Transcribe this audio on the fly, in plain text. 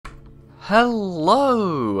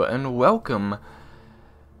Hello and welcome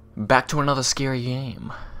back to another scary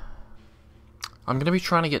game. I'm going to be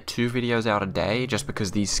trying to get 2 videos out a day just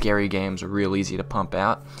because these scary games are real easy to pump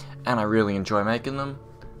out and I really enjoy making them.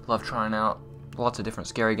 Love trying out lots of different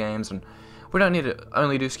scary games, and we don't need to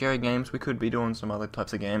only do scary games, we could be doing some other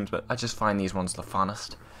types of games, but I just find these ones the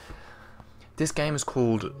funnest. This game is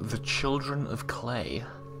called The Children of Clay.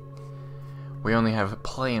 We only have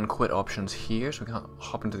play and quit options here, so we can't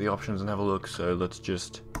hop into the options and have a look, so let's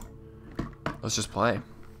just play.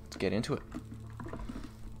 Let's get into it.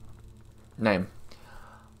 Name.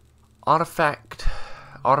 Artifact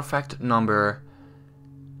number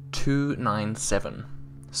 297.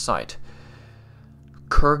 Site.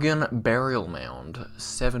 Kurgan Burial Mound,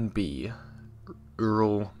 7B.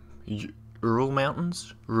 Ural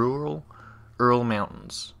Mountains? Ural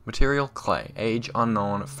Mountains. Material, clay. Age,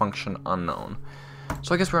 unknown. Function, unknown.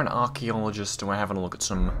 So I guess we're an archaeologist and we're having a look at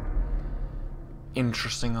some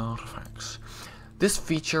interesting artifacts. This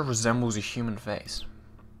feature resembles a human face.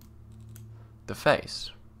 The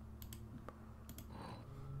face.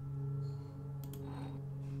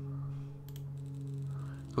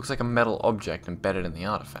 Looks like a metal object embedded in the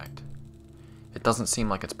artifact. It doesn't seem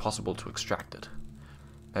like it's possible to extract it.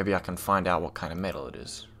 Maybe I can find out what kind of metal it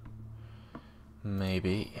is.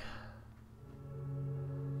 Maybe.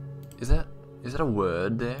 Is that a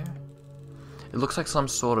word there? It looks like some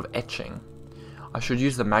sort of etching. I should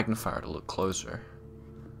use the magnifier to look closer.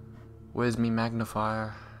 Where's me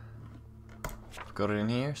magnifier? I've got it in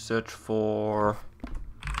here. Search for...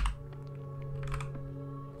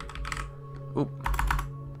 Oop.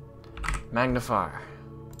 Magnifier.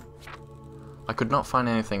 I could not find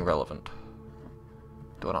anything relevant.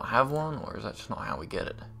 Do I not have one, or is that just not how we get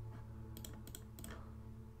it?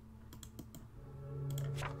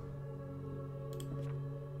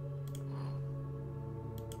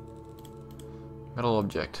 Metal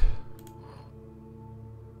object.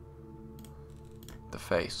 The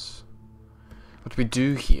face. What do we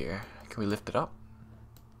do here? Can we lift it up?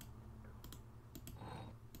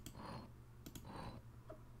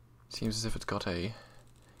 Seems as if it's got a...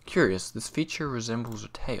 Curious, this feature resembles a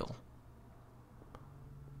tail.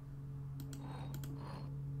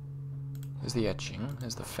 There's the etching,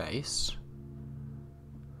 there's the face.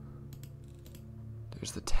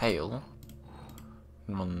 There's the tail.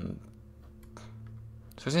 And one...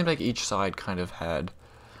 So it seems like each side kind of had...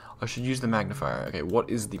 I should use the magnifier. Okay, what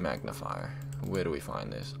is the magnifier? Where do we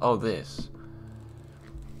find this? Oh, this.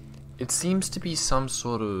 It seems to be some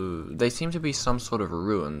sort of... They seem to be some sort of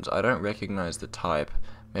ruins. I don't recognize the type.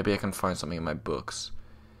 Maybe I can find something in my books.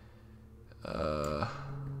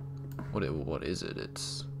 What is it?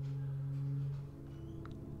 It's...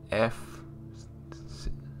 F...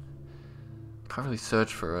 Can't really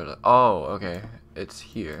search for it. Oh, okay. It's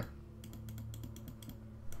here.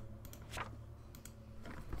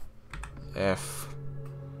 F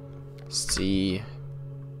C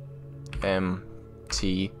M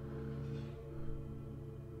T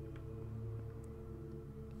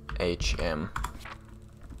H M.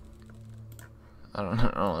 I don't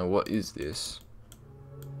know what is this.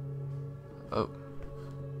 Oh.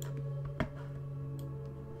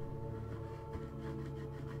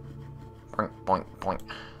 Boink, boink, boink.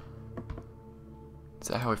 Is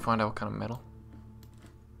that how we find out what kind of metal?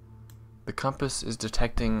 The compass is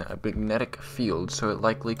detecting a magnetic field, so it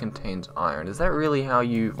likely contains iron. Is that really how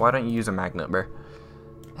you... Why don't you use a magnet, bro?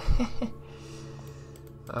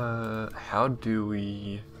 How do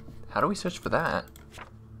we search for that?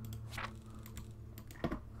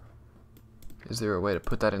 Is there a way to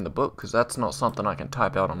put that in the book? Because that's not something I can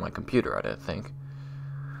type out on my computer, I don't think.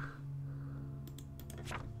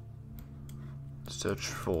 Search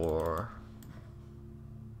for...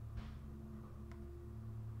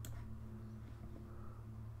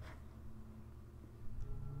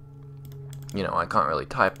 You know, I can't really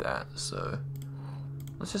type that, so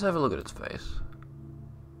let's just have a look at its face.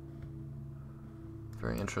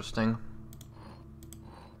 Very interesting.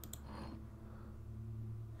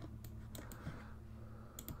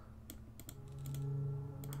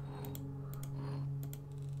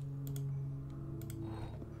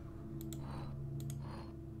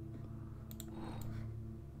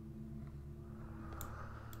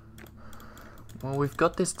 Well, we've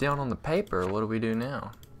got this down on the paper. What do we do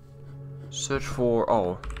now? Search for...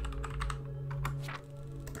 Oh.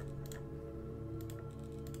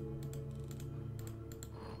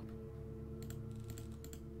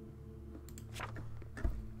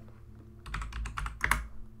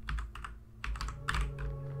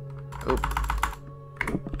 Oh.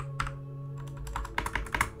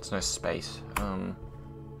 There's no space.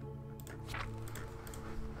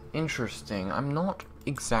 Interesting. I'm not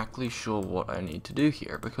exactly sure what I need to do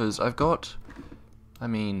here, because I've got, I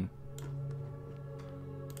mean,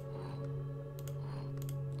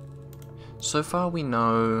 so far we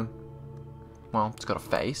know, well, it's got a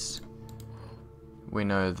face. We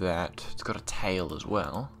know that it's got a tail as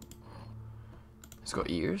well. It's got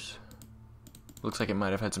ears. Looks like it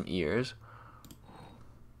might have had some ears.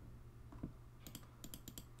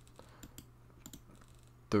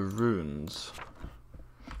 The runes.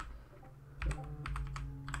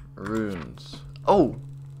 Runes. Oh!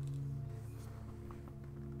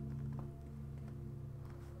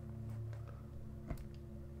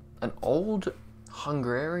 An old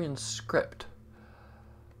Hungarian script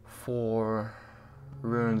for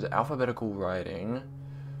runes alphabetical writing.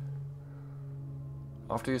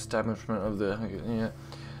 After the establishment of the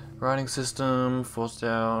writing system, forced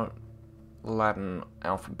out Latin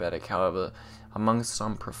alphabetic, however, among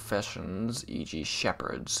some professions, e.g.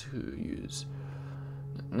 shepherds, who use...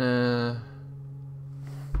 So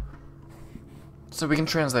we can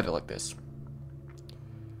translate it like this.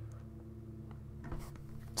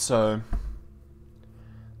 So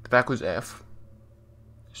the backwards F.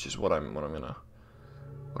 It's just what I'm gonna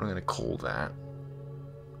call that.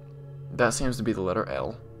 That seems to be the letter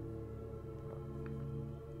L.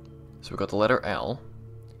 So we've got the letter L.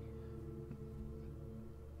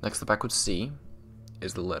 Next, the backwards C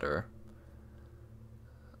is the letter.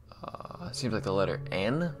 Seems like the letter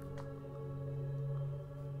N.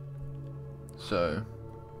 So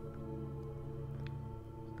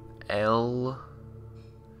L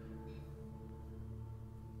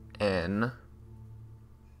N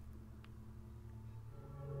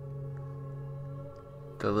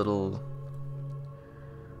the little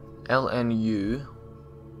LNU.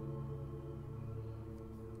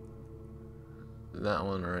 That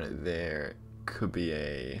one right there could be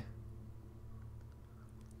a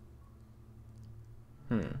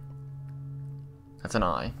that's an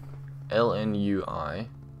I. LNUI.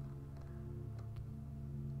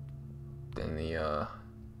 Then the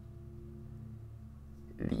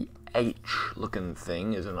H looking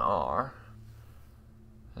thing is an R.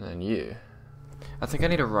 And then U. I think I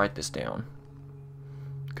need to write this down,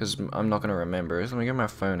 because I'm not going to remember. So let me get my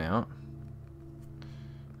phone out.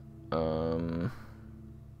 I'm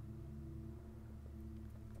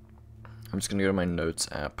just going to go to my notes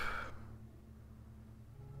app.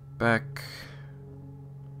 Back.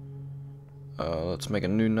 Let's make a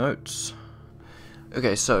new notes.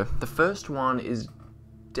 Okay, so the first one is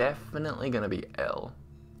definitely going to be L,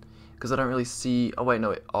 because I don't really see... Oh, wait,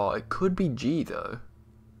 no. It could be G, though.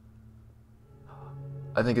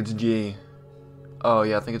 I think it's G. Oh,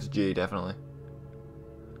 yeah, I think it's G, definitely.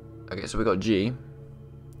 Okay, so we got G.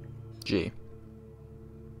 G.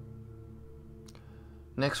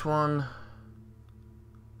 Next one.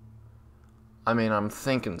 I mean, I'm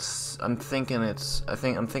thinking it's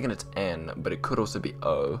N, but it could also be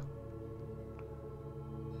O.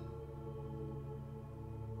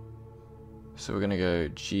 So we're gonna go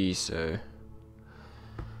G, so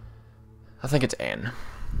I think it's N.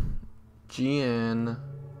 GN.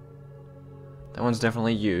 That one's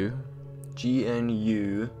definitely U.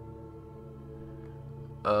 GNU.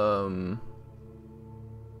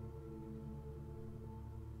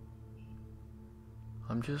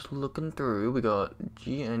 I'm just looking through. We got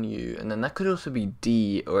GNU, and then that could also be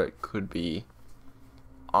D, or it could be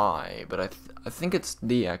I. But I think it's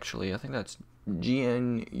D actually. I think that's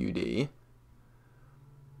GNUD.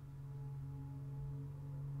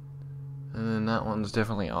 And then that one's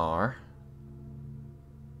definitely R.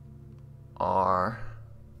 R.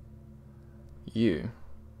 U.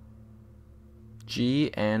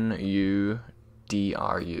 GNUDRU.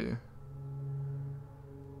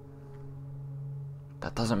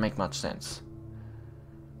 That doesn't make much sense.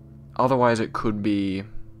 Otherwise, it could be.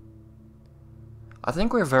 I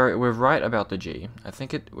think we're right about the G.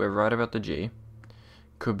 We're right about the G.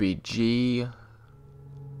 Could be G.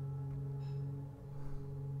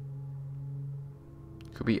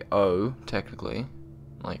 Could be O, technically.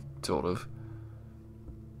 Like, sort of.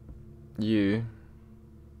 U.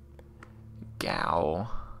 Gow.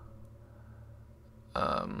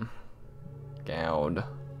 Gowd.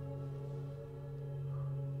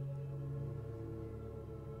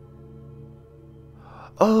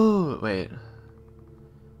 Oh, wait.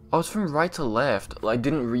 Oh, it's from right to left. I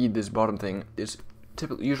didn't read this bottom thing. It's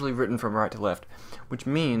usually written from right to left, which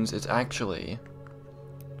means it's actually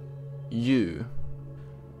U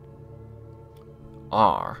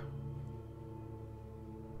R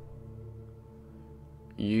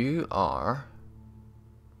U R,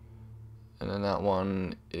 and then that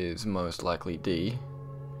one is most likely D.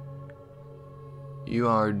 You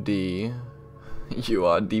are the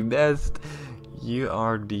best. You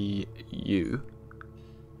are the you.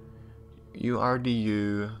 You are the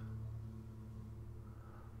you.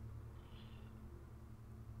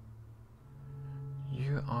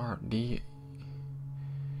 You are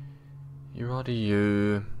the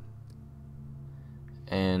you.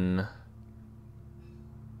 N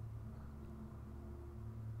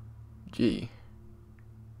G.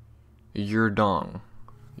 Your dong.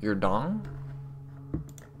 Your dong?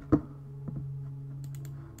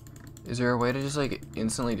 Is there a way to just like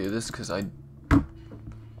instantly do this? Cause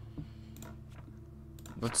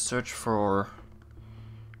let's search for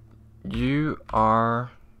you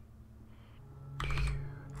are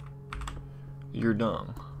your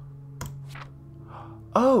dong.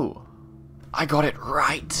 Oh, I got it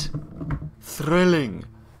right. Thrilling.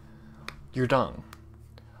 Your dong.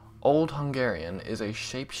 Old Hungarian is a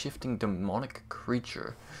shape-shifting demonic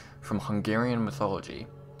creature from Hungarian mythology,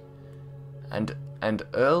 and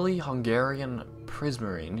early Hungarian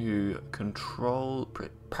prismarine who control.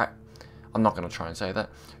 I'm not going to try and say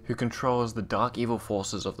that. Who controls the dark evil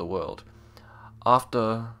forces of the world.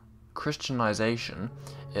 After Christianization,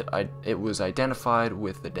 it was identified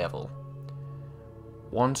with the devil.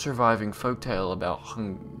 One surviving folktale about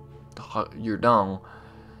Yurdang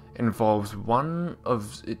involves one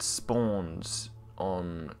of its spawns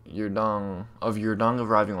on Yurdang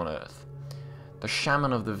arriving on Earth. The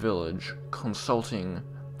shaman of the village consulting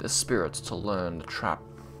the spirits to learn to trap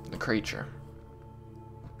the creature.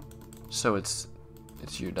 So it's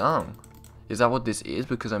Yurdang. Is that what this is?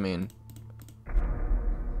 Because I mean,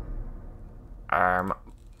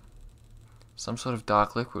 some sort of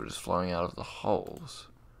dark liquid is flowing out of the holes.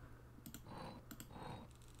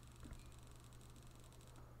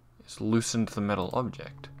 It's loosened the metal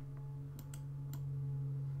object.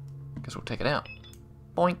 Guess we'll take it out.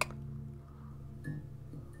 Boink.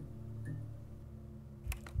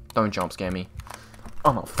 Don't jump scare me.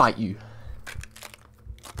 I'm gonna fight you.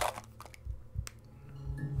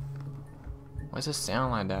 Why does it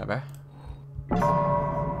sound like that, bro?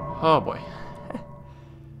 Oh boy.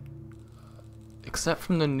 Except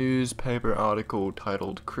from the newspaper article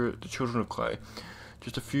titled The Children of Clay,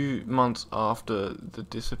 just a few months after the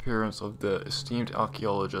disappearance of the esteemed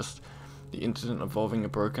archaeologist, the incident involving a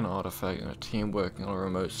broken artifact and a team working on a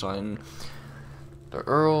remote site, the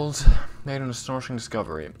Earls made an astonishing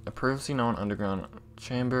discovery. A previously known underground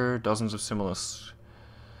chamber, dozens of similar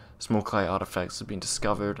small clay artifacts have been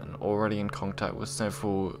discovered and already in contact with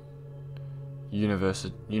several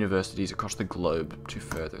universities across the globe to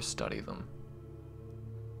further study them.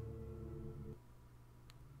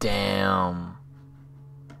 Damn.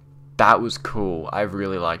 That was cool. I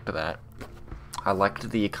really liked that. I liked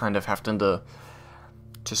the kind of having to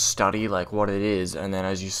study like what it is, and then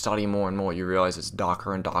as you study more and more you realize it's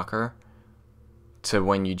darker and darker, to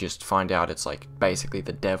when you just find out it's like basically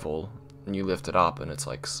the devil, and you lift it up and it's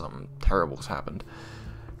like something terrible's happened.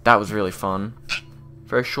 That was really fun.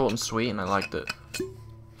 Very short and sweet, and I liked it.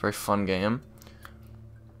 Very fun game.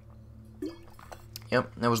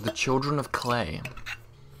 Yep, that was The Children of Clay.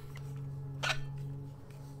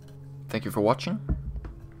 Thank you for watching.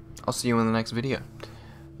 I'll see you in the next video.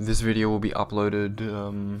 This video will be uploaded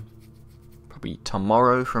probably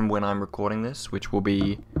tomorrow from when I'm recording this, which will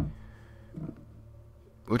be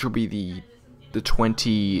the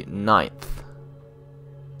 29th.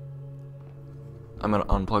 I'm gonna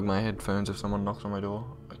unplug my headphones if someone knocks on my door.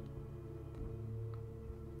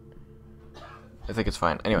 I think it's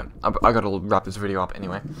fine. Anyway, I gotta wrap this video up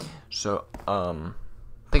anyway. So,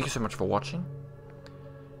 thank you so much for watching.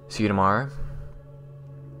 See you tomorrow.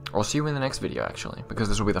 I'll see you in the next video, actually, because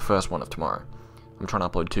this will be the first one of tomorrow. I'm trying to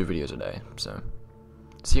upload 2 videos a day, so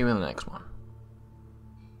see you in the next one,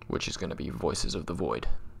 which is going to be Voices of the Void,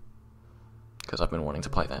 because I've been wanting to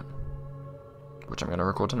play that, which I'm going to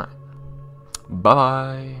record tonight.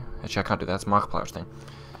 Bye-bye. Actually, I can't do that. It's Markiplier's thing.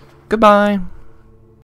 Goodbye.